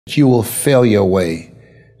You will fail your way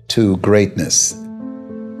to greatness.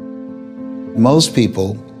 Most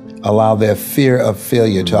people allow their fear of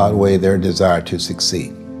failure to outweigh their desire to succeed.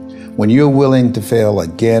 When you're willing to fail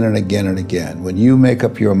again and again and again, when you make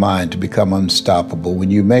up your mind to become unstoppable, when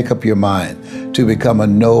you make up your mind to become a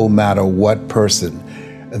no matter what person,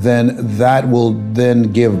 then that will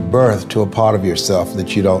then give birth to a part of yourself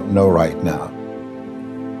that you don't know right now.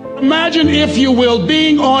 Imagine, if you will,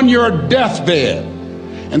 being on your deathbed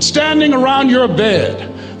and standing around your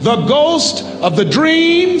bed, the ghost of the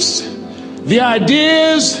dreams, the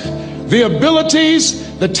ideas, the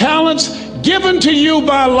abilities, the talents given to you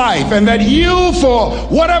by life, and that you, for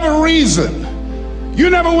whatever reason, you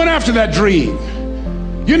never went after that dream.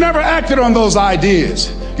 You never acted on those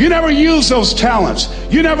ideas. You never used those talents.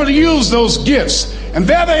 You never used those gifts. And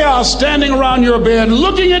there they are standing around your bed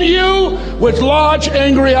looking at you with large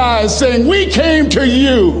angry eyes saying, "We came to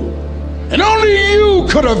you, and only you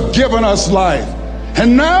could have given us life.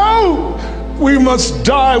 And now we must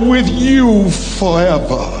die with you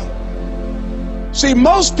forever." See,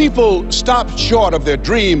 most people stop short of their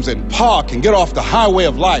dreams and park and get off the highway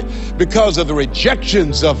of life because of the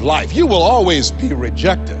rejections of life. You will always be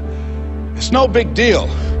rejected. It's no big deal.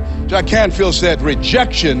 Jack Canfield said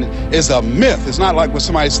rejection is a myth. It's not like when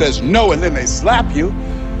somebody says no and then they slap you.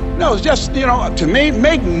 No, it's just, to me,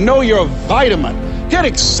 make no your vitamin. Get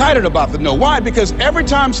excited about the no. Why? Because every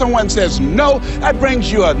time someone says no, that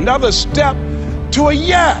brings you another step to a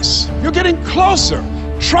yes. You're getting closer.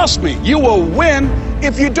 Trust me, you will win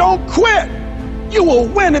if you don't quit. You will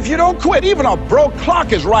win if you don't quit. Even a broke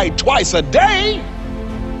clock is right twice a day.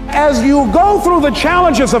 As you go through the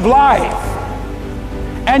challenges of life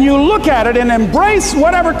and you look at it and embrace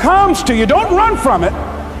whatever comes to you, don't run from it.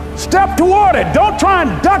 Step toward it. Don't try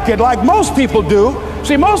and duck it like most people do.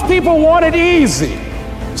 See, most people want it easy.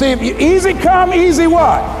 See, if easy come, easy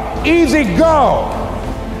what? Easy go.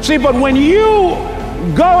 See, but when you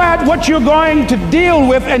go at what you're going to deal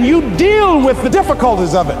with and you deal with the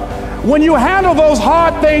difficulties of it, when you handle those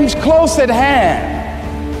hard things close at hand,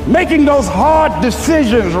 making those hard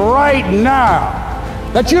decisions right now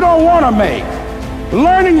that you don't want to make,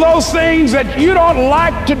 learning those things that you don't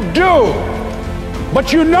like to do,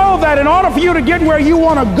 but you know that in order for you to get where you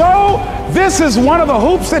want to go, this is one of the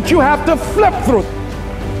hoops that you have to flip through.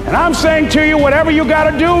 And I'm saying to you, whatever you got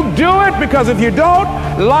to do it, because if you don't,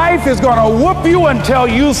 life is going to whoop you until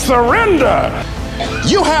you surrender.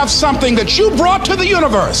 You have something that you brought to the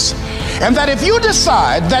universe, and that if you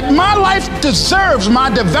decide that my life deserves my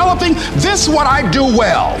developing this what I do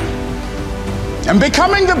well, and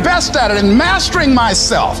becoming the best at it, and mastering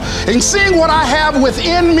myself, and seeing what I have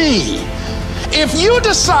within me, if you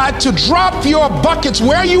decide to drop your buckets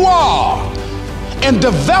where you are and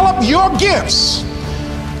develop your gifts,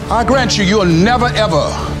 I grant you, you'll never ever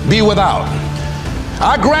be without.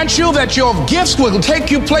 I grant you that your gifts will take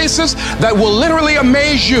you places that will literally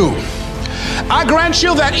amaze you. I grant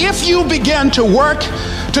you that if you begin to work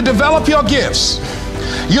to develop your gifts,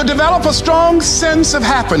 you'll develop a strong sense of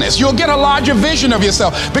happiness. You'll get a larger vision of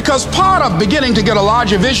yourself, because part of beginning to get a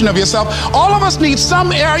larger vision of yourself, all of us need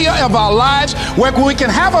some area of our lives where we can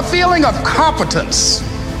have a feeling of competence.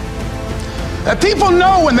 That people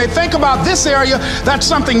know when they think about this area, that's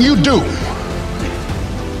something you do.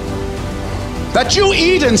 That you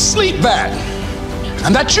eat and sleep that.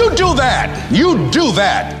 And that you do that. You do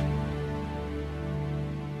that.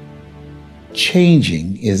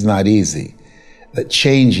 Changing is not easy. That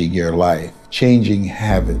changing your life, changing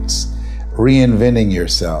habits, reinventing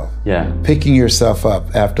yourself, picking yourself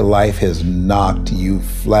up after life has knocked you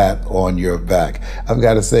flat on your back. I've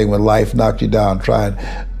got to say, when life knocked you down, try and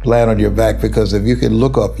land on your back, because if you could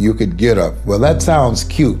look up, you could get up. Well, that sounds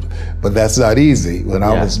cute, but that's not easy. When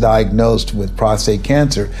I was diagnosed with prostate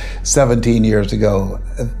cancer 17 years ago,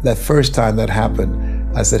 that first time that happened,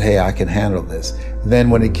 I said, hey, I can handle this. Then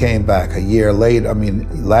when it came back a year later,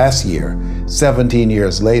 last year, 17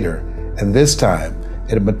 years later, and this time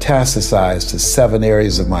it metastasized to 7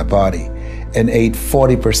 areas of my body and ate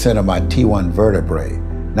 40% of my T1 vertebrae.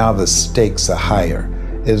 Now the stakes are higher.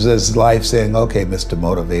 Is this life saying, okay, Mr.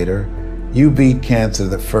 Motivator, you beat cancer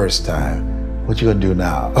the first time. What you gonna do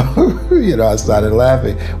now? I started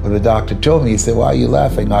laughing. When the doctor told me, he said, why are you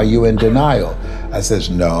laughing? Are you in denial? I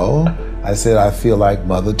said, no. I said, I feel like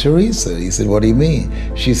Mother Teresa. He said, what do you mean?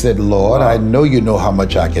 She said, Lord, I know you know how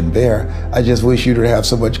much I can bear. I just wish you to have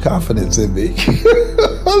so much confidence in me.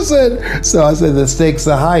 I said, the stakes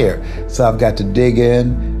are higher. So I've got to dig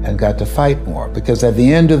in and got to fight more, because at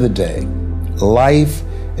the end of the day, life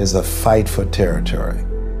is a fight for territory.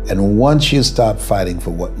 And once you stop fighting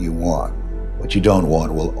for what you want, what you don't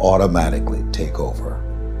want will automatically take over.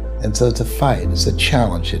 And so it's a fight, it's a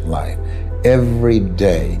challenge in life every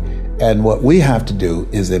day. And what we have to do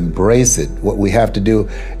is embrace it. What we have to do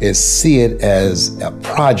is see it as a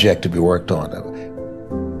project to be worked on.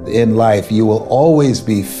 In life, you will always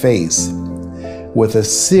be faced with a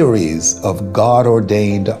series of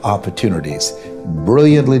God-ordained opportunities,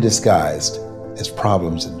 brilliantly disguised as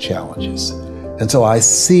problems and challenges. And so I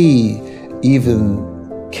see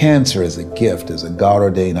even cancer as a gift, as a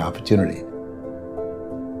God-ordained opportunity.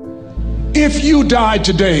 If you died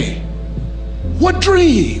today, what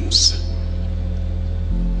dreams,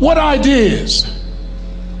 what ideas,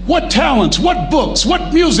 what talents, what books,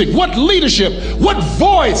 what music, what leadership, what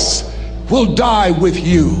voice will die with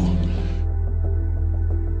you?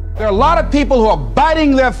 There are a lot of people who are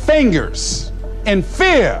biting their fingers in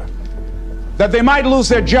fear that they might lose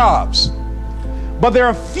their jobs. But there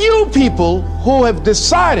are few people who have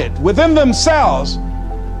decided within themselves,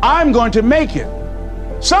 I'm going to make it.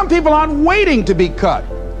 Some people aren't waiting to be cut.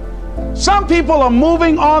 Some people are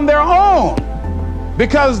moving on their own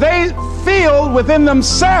because they feel within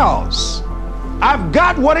themselves, I've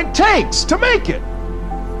got what it takes to make it.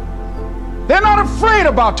 They're not afraid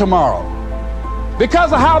about tomorrow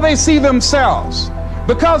because of how they see themselves,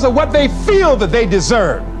 because of what they feel that they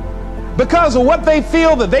deserve, because of what they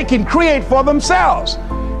feel that they can create for themselves.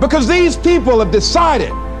 Because these people have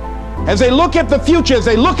decided, as they look at the future, as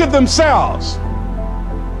they look at themselves,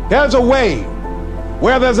 there's a way.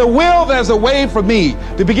 Where there's a will, there's a way for me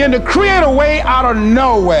to begin to create a way out of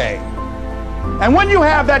no way. And when you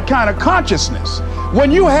have that kind of consciousness,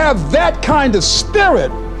 when you have that kind of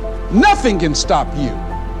spirit, nothing can stop you.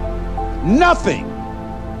 Nothing.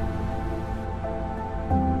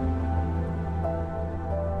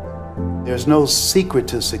 There's no secret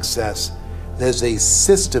to success. There's a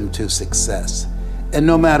system to success. And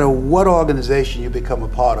no matter what organization you become a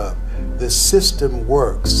part of, the system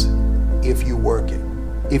works if you work it.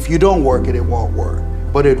 If you don't work it, it won't work.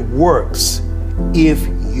 But it works if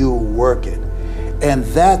you work it. And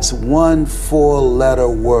that's one 4-letter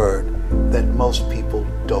word that most people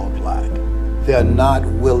don't like. They're not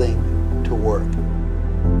willing to work.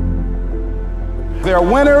 There are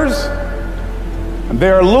winners, and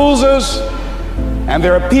there are losers, and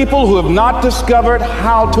there are people who have not discovered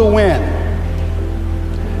how to win.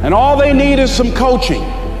 And all they need is some coaching.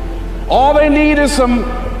 All they need is some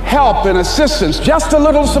help and assistance, just a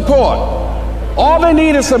little support. All they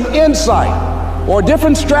need is some insight or a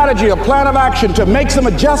different strategy, a plan of action to make some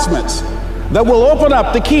adjustments that will open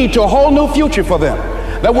up the key to a whole new future for them,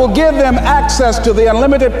 that will give them access to the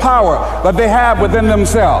unlimited power that they have within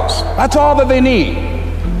themselves. That's all that they need.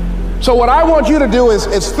 So what I want you to do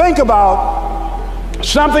is think about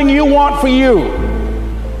something you want for you,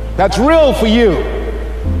 that's real for you,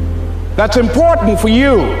 that's important for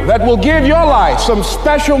you, that will give your life some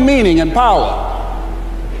special meaning and power.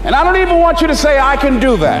 And I don't even want you to say, I can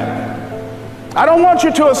do that. I don't want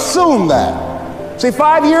you to assume that. See,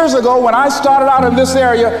 5 years ago when I started out in this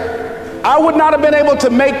area, I would not have been able to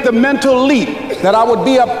make the mental leap that I would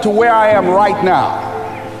be up to where I am right now.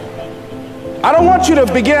 I don't want you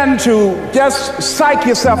to begin to just psych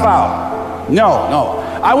yourself out. No.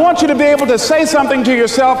 I want you to be able to say something to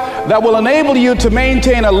yourself that will enable you to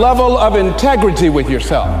maintain a level of integrity with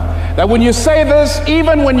yourself. That when you say this,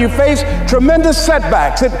 even when you face tremendous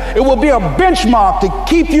setbacks, it will be a benchmark to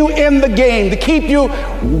keep you in the game, to keep you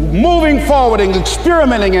moving forward and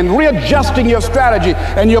experimenting and readjusting your strategy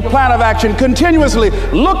and your plan of action, continuously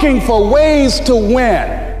looking for ways to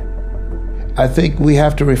win. I think we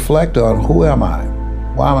have to reflect on, who am I?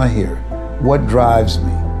 Why am I here? What drives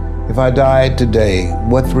me? If I died today,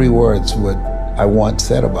 what 3 words would I want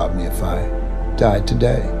said about me if I died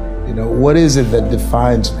today? You know, what is it that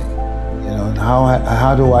defines me? You know, and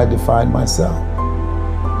how do I define myself?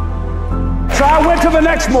 So I went to the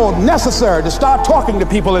next mode necessary to start talking to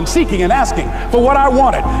people and seeking and asking for what I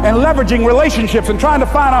wanted and leveraging relationships and trying to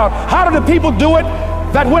find out, how do the people do it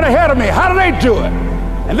that went ahead of me? How do they do it?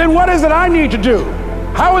 And then what is it I need to do?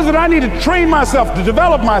 How is it I need to train myself, to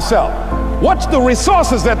develop myself? What's the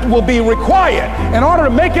resources that will be required in order to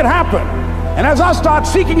make it happen? And as I start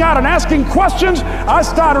seeking out and asking questions, I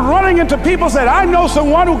started running into people who said, I know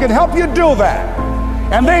someone who can help you do that.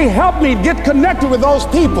 And they helped me get connected with those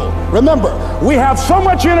people. Remember, we have so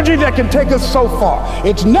much energy that can take us so far.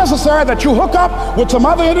 It's necessary that you hook up with some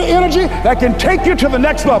other energy that can take you to the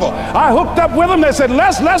next level. I hooked up with them. They said,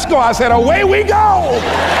 let's go. I said, away we go.